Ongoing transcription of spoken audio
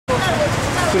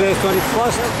Today is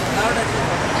 21st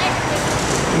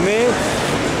May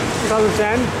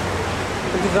 2010,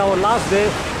 and this is our last day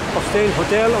of staying in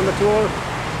hotel on the tour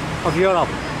of Europe.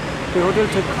 The Hotel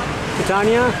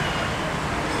Titania,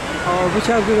 which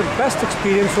has been the best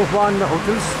experience so far in the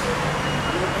hotels.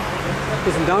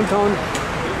 It's in downtown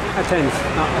Athens.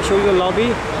 Now I'll show you the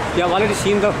lobby. You have already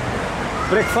seen the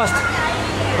breakfast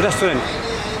restaurant.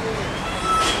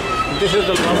 This is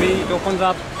the lobby. It opens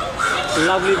up.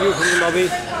 Lovely view from the lobby.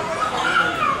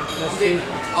 Let's see.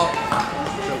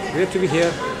 Great to be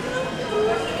here.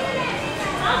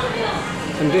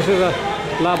 And this is a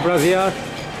La Brazier.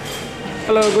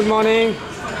 Hello, good morning.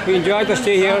 We enjoyed the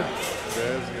stay here.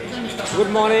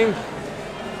 Good morning.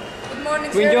 Good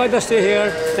morning, We enjoyed the stay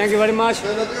here. Thank you very much.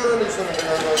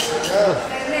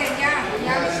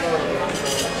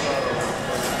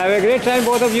 Have a great time,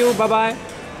 both of you. Bye-bye.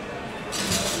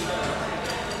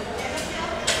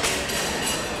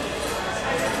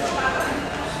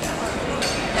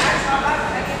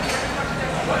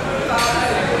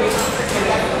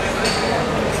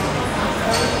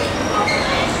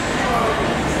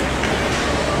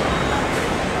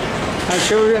 I'll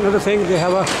show you another thing. They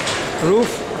have a roof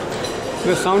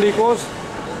with sound echoes.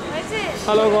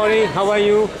 Hello, Gauri. How are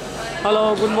you?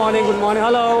 Hello. Good morning. Good morning.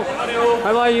 Hello.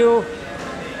 How are you?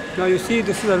 Now you see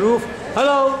this is the roof.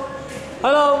 Hello.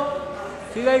 Hello.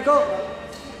 See the echo?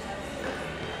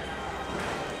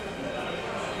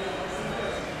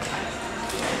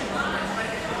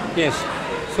 Yes.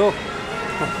 So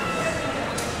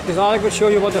this is all I could show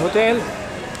you about the hotel.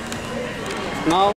 Now